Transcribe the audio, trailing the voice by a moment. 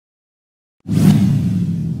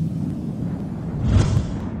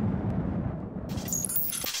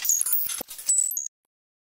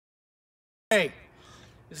Hey,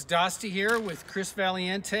 this is Dostie here with Chris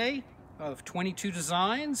Valiente of 22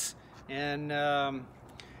 Designs, and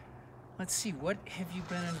let's see, what have you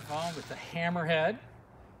been involved with? The Hammerhead.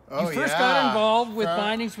 Oh, you first got involved with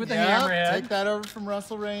bindings with the Hammerhead. Take that over from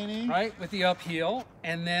Russell Rainey. Right, with the uphill,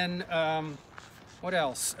 and then what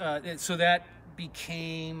else? So that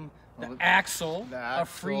became the axle of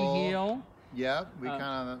Freeheel. Yep, we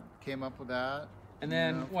kind of came up with that. And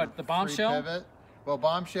then what? The bombshell. Pivot. Well,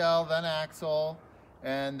 bombshell, then axle,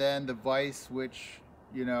 and then the vise, which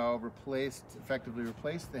effectively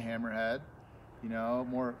replaced the Hammerhead. A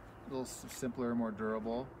little simpler, more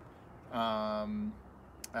durable.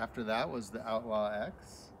 After that was the Outlaw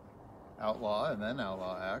X, Outlaw, and then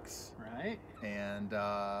Outlaw X. Right. And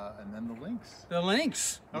then the Lynx. The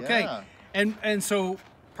Lynx. Okay. Yeah. And so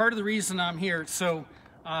part of the reason I'm here, so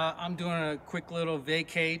I'm doing a quick little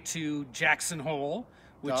vacay to Jackson Hole,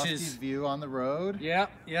 which Dostie's is view on the road.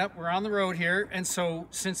 Yep, we're on the road here. And so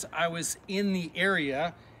since I was in the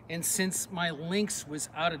area and since my Lynx was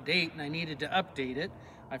out of date and I needed to update it,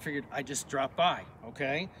 I figured I'd just drop by,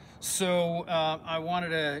 okay? So I wanted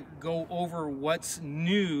to go over what's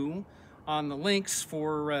new on the Lynx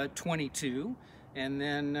for 22. And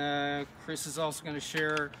then Chris is also going to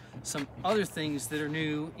share some other things that are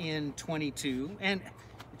new in 22. And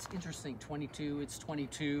it's interesting, 22, it's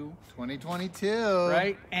 22. 2022.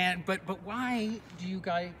 Right? But why do you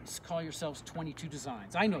guys call yourselves 22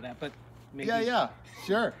 Designs? I know that, but maybe. Yeah,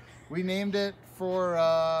 sure. We named it for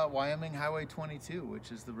Wyoming Highway 22,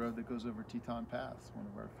 which is the road that goes over Teton Pass, one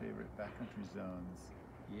of our favorite backcountry zones.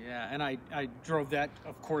 Yeah, and I drove that,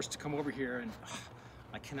 of course, to come over here, and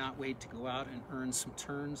I cannot wait to go out and earn some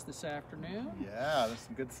turns this afternoon. Yeah, there's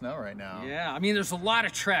some good snow right now. Yeah, I mean, there's a lot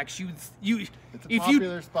of tracks. It's a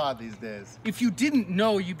popular spot these days. If you didn't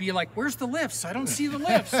know, you'd be like, where's the lifts? I don't see the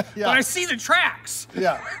lifts, Yeah. but I see the tracks.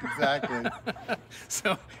 Yeah, exactly.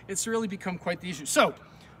 So it's really become quite the issue. So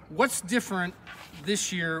what's different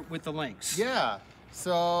this year with the Lynx? Yeah,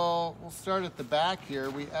 so we'll start at the back here.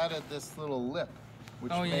 We added this little lip,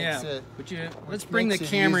 which makes it... Let's bring the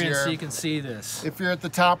camera in so you can see this. If you're at the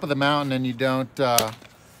top of the mountain and you don't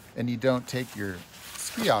take your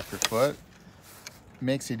ski off your foot, it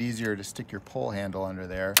makes it easier to stick your pole handle under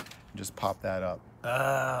there and just pop that up.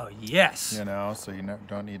 Oh, yes. So you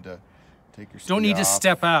don't need to take your ski Don't need to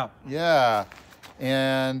step out. Yeah,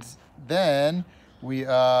 and then we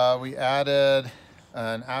added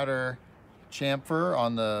an outer chamfer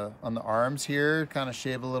on the arms here, kind of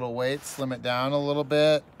shave a little weight, slim it down a little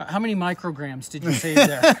bit. How many micrograms did you save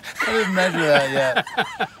there? I didn't measure that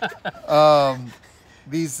yet.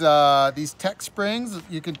 These tech springs,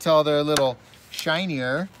 you can tell they're a little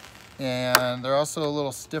shinier, and they're also a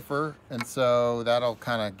little stiffer, and so that'll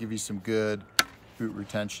kind of give you some good boot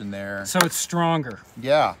retention there. So it's stronger.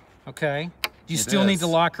 Yeah. Okay. Do you still need to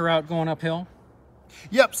lock her out going uphill?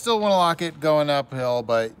 Yep, still want to lock it going uphill,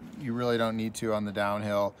 but you really don't need to on the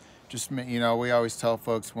downhill. Just, we always tell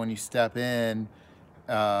folks when you step in,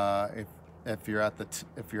 if you're at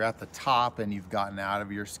the top and you've gotten out of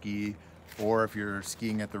your ski, or if you're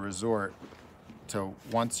skiing at the resort, so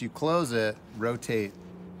once you close it, rotate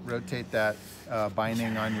that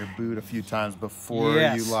binding on your boot a few times before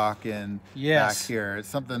you lock in back here. It's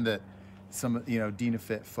something that some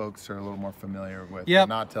DNFit folks are a little more familiar with, but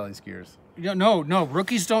not tele skiers. No,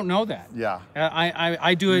 rookies don't know that. Yeah,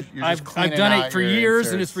 I do it. I've done it for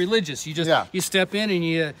years, and it's religious. You just you step in and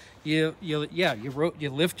you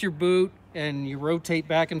lift your boot and you rotate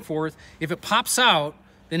back and forth. If it pops out,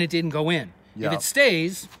 then it didn't go in. If it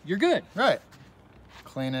stays, you're good. Right.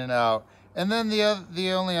 Cleaning it out. And then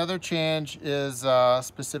the only other change is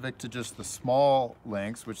specific to just the small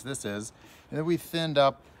Lynx, which this is, and then we thinned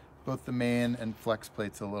up both the main and flex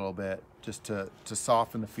plates a little bit, just to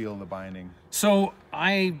soften the feel of the binding. So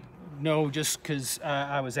I know, just because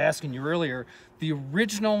I was asking you earlier, the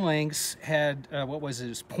original Lynx had, what was it? It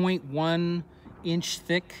was 0.1 inch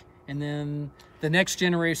thick, and then the next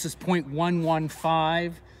generation is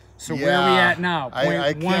 0.115. So where are we at now?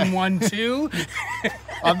 0.112?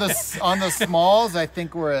 on the smalls, I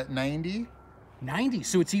think we're at 90. 90,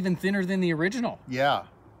 so it's even thinner than the original. Yeah.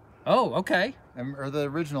 Oh, okay. Or the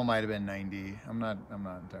original might have been 90. I'm not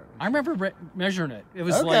entirely sure. I remember measuring it. It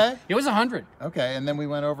was it was 100. Okay, and then we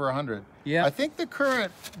went over 100. Yeah. I think the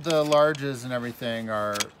larges and everything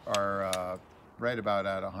are right about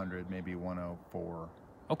at 100, maybe 104.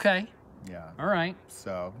 Okay. Yeah. All right.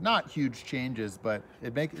 So not huge changes, but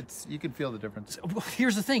you can feel the difference. Well,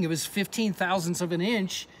 here's the thing: it was 15 thousandths of an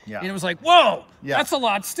inch, and it was like, whoa, that's a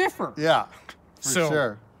lot stiffer. Yeah, for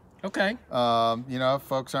sure. Okay. If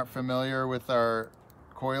folks aren't familiar with our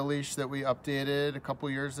coil leash that we updated a couple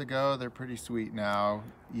years ago. They're pretty sweet now,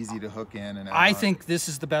 easy to hook in and out. I think this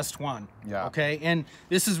is the best one. Yeah. Okay, and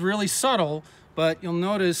this is really subtle, but you'll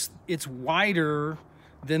notice it's wider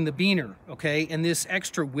than the Beaner, okay? And this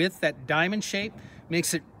extra width, that diamond shape,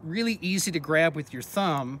 makes it really easy to grab with your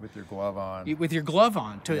thumb. With your glove on. With your glove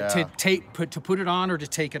on, to put it on or to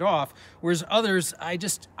take it off. Whereas others, I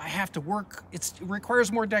have to work, it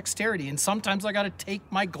requires more dexterity, and sometimes I gotta take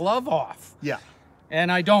my glove off. Yeah. And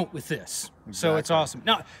I don't with this. Exactly. So it's awesome.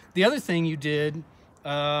 Now, the other thing you did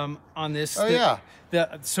on this,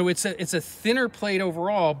 so it's a thinner plate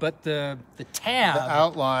overall, but the tab, the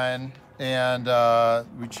outline, and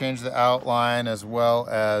we changed the outline, as well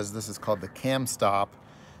as this is called the cam stop,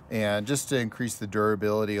 and just to increase the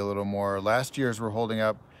durability a little more. Last year's were holding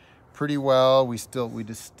up pretty well. We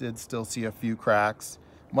did still see a few cracks,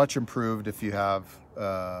 much improved if you have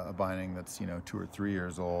a binding that's 2 or 3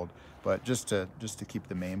 years old, but just to keep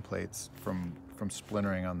the main plates from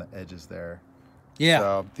splintering on the edges there. Yeah.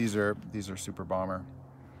 So these are super bomber.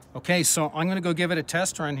 Okay, so I'm going to go give it a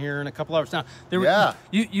test run here in a couple hours. Now,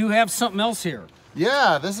 you have something else here.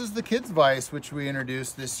 Yeah, this is the Kids Vice, which we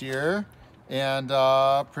introduced this year, and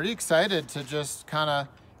pretty excited to just kind of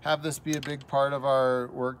have this be a big part of our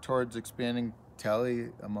work towards expanding tele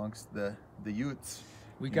amongst the youths.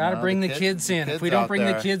 We got to bring the kids in. If we don't bring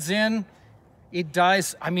the kids in, it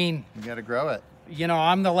dies. I mean, you got to grow it.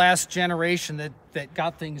 I'm the last generation that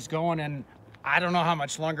got things going, and I don't know how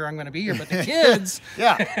much longer I'm going to be here, but the kids.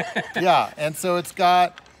 Yeah. And so it's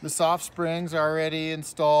got the soft springs already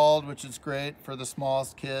installed, which is great for the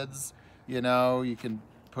smallest kids. You can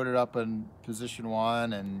put it up in position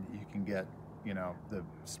 1, and you can get,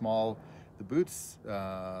 the boots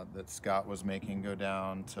that Scott was making go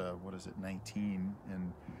down to, 19,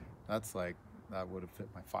 and that would have fit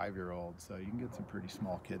my 5-year-old. So you can get some pretty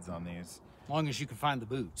small kids on these. As long as you can find the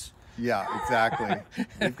boots. Yeah, exactly.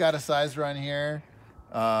 We've got a size run here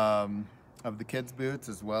of the kids' boots,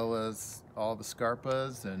 as well as all the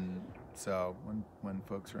Scarpas, and so when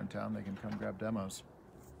folks are in town, they can come grab demos.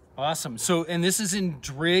 Awesome. So, and this is in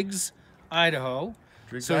Driggs, Idaho.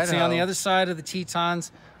 So it's on the other side of the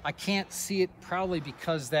Tetons. I can't see it probably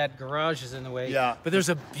because that garage is in the way. Yeah. But there's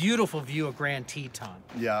a beautiful view of Grand Teton.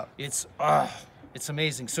 Yeah. It's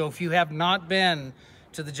amazing. So if you have not been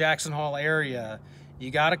to the Jackson Hole area,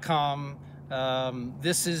 you got to come.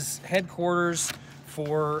 This is headquarters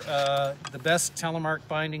for the best Telemark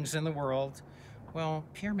bindings in the world. Well,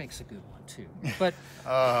 Pierre makes a good one too. But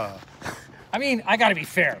I mean, I got to be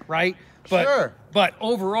fair, right? But, sure. But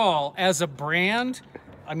overall, as a brand,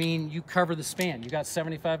 I mean, you cover the span. You got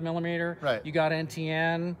 75 millimeter. Right. You got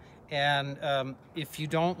NTN, and if you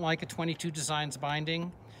don't like a 22 Designs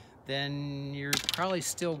binding, then you're probably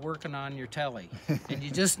still working on your telly, and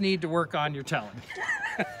you just need to work on your telly.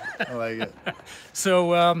 I like it.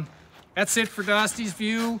 So that's it for Dostie's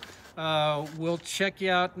View. We'll check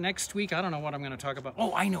you out next week. I don't know what I'm going to talk about.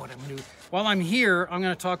 Oh, I know what I'm going to do. While I'm here, I'm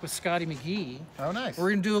going to talk with Scotty McGee. Oh, nice.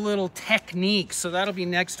 We're going to do a little technique, so that'll be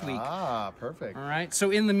next week. Ah, perfect. All right.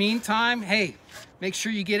 So in the meantime, hey, make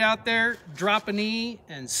sure you get out there, drop a knee,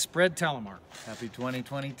 and spread Telemark. Happy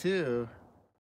 2022.